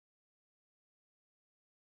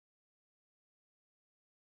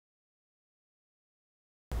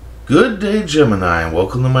Good day, Gemini, and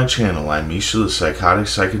welcome to my channel. I'm Misha, the Psychotic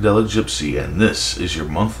Psychedelic Gypsy, and this is your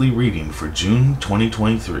monthly reading for June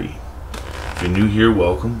 2023. If you're new here,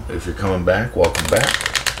 welcome. If you're coming back, welcome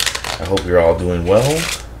back. I hope you're all doing well,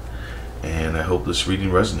 and I hope this reading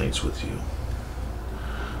resonates with you.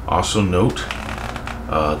 Also note,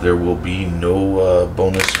 there will be no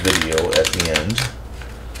bonus video at the end.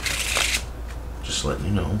 Just letting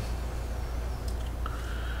you know.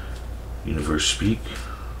 Universe speak.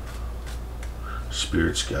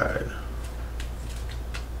 Spirit's guide.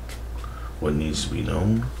 What needs to be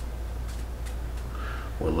known?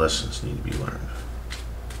 What lessons need to be learned?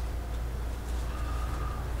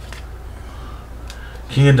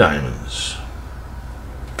 King of Diamonds.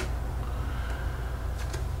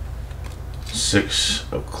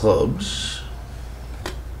 Six of Clubs.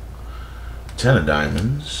 Ten of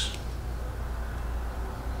Diamonds.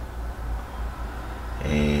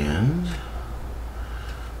 And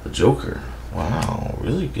the Joker. Wow,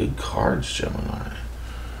 really good cards, Gemini.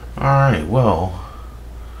 Alright, well,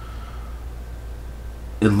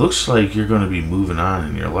 it looks like you're going to be moving on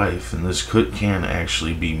in your life, and this can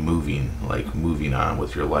actually be moving on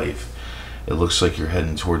with your life. It looks like you're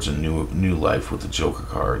heading towards a new life with the Joker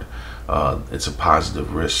card. It's a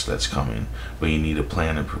positive risk that's coming, but you need to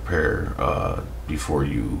plan and prepare before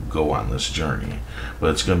you go on this journey. But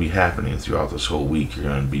it's going to be happening throughout this whole week. You're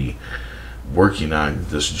going to be working on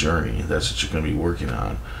this journey. That's what you're going to be working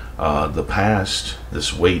on. The past,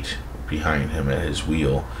 this weight behind him at his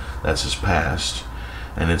wheel, that's his past,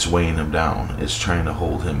 and it's weighing him down. It's trying to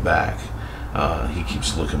hold him back. He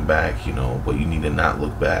keeps looking back, but you need to not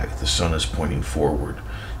look back. The sun is pointing forward.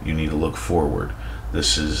 You need to look forward.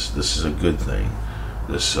 This is a good thing.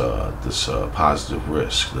 This positive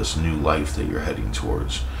risk, this new life that you're heading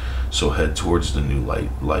towards. So head towards the new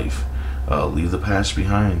life. Leave the past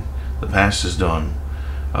behind. The past is done.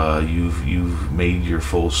 You've made your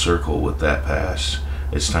full circle with that past.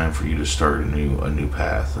 It's time for you to start a new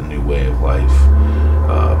path, a new way of life,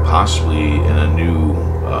 possibly in a new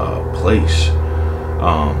place.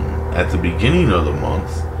 At the beginning of the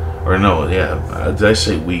month, did I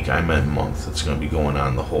say week? I meant month. It's going to be going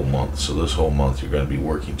on the whole month. So this whole month you're going to be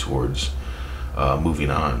working towards moving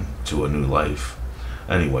on to a new life.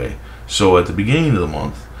 Anyway, so at the beginning of the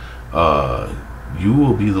month, you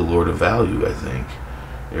will be the Lord of Value, I think.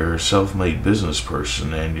 You're a self-made business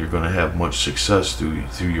person, and you're going to have much success through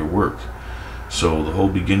your work. So the whole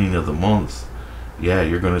beginning of the month,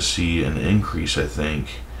 you're going to see an increase, I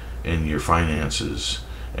think, in your finances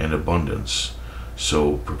and abundance.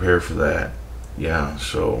 So prepare for that.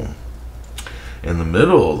 So in the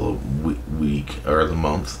middle of the week, or the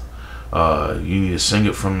month, you need to sing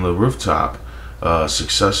it from the rooftop.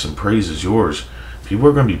 Success and praise is yours. People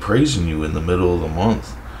are going to be praising you in the middle of the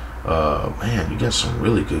month. Man, you got some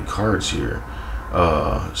really good cards here.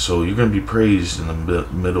 So you're going to be praised in the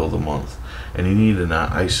middle of the month. And you need to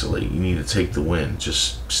not isolate. You need to take the win.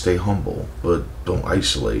 Just stay humble, but don't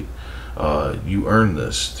isolate. You earned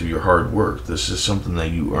this through your hard work. This is something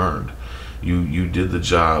that you earned. You did the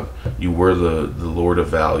job. You were the Lord of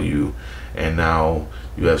Value. And now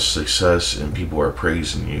you have success, and people are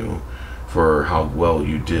praising you for how well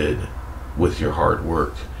you did with your hard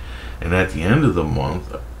work. And at the end of the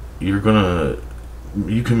month, you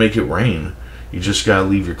can make it rain. You just gotta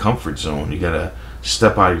leave your comfort zone. You gotta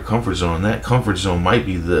step out of your comfort zone, and that comfort zone might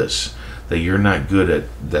be this, that you're not good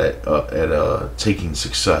at taking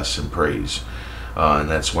success and praise, and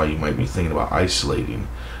that's why you might be thinking about isolating.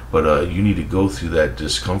 But you need to go through that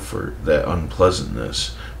discomfort, that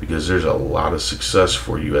unpleasantness, because there's a lot of success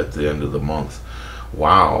for you at the end of the month.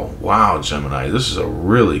 Wow, Gemini, this is a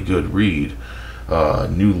really good read.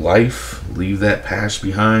 New life, leave that past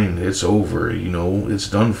behind. It's over, it's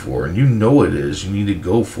done for, and it is. You need to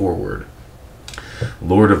go forward.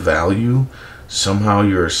 Lord of Value, somehow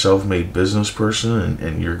you're a self-made business person,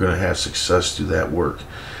 and you're going to have success through that work.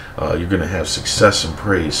 You're going to have success and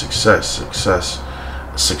praise. Success.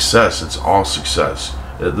 It's all success.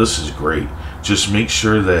 This is great. Just make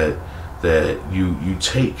sure that you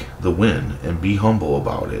take the win and be humble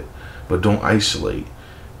about it, but don't isolate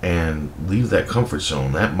and leave that comfort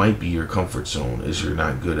zone. That might be your comfort zone, is you're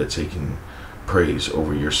not good at taking praise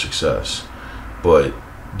over your success. But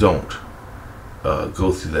don't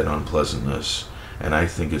go through that unpleasantness, and I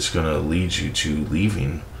think it's going to lead you to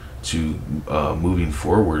moving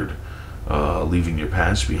forward, leaving your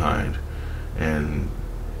past behind, and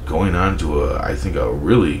going on to I think a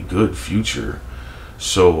really good future.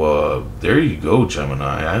 So there you go,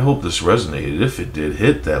 Gemini. I hope this resonated. If it did,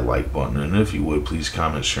 hit that like button, and if you would, please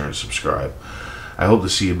comment, share, and subscribe. I hope to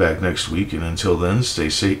see you back next week, and until then, stay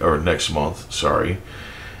safe, or next month, sorry.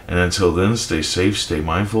 And until then, stay safe, stay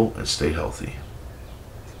mindful, and stay healthy.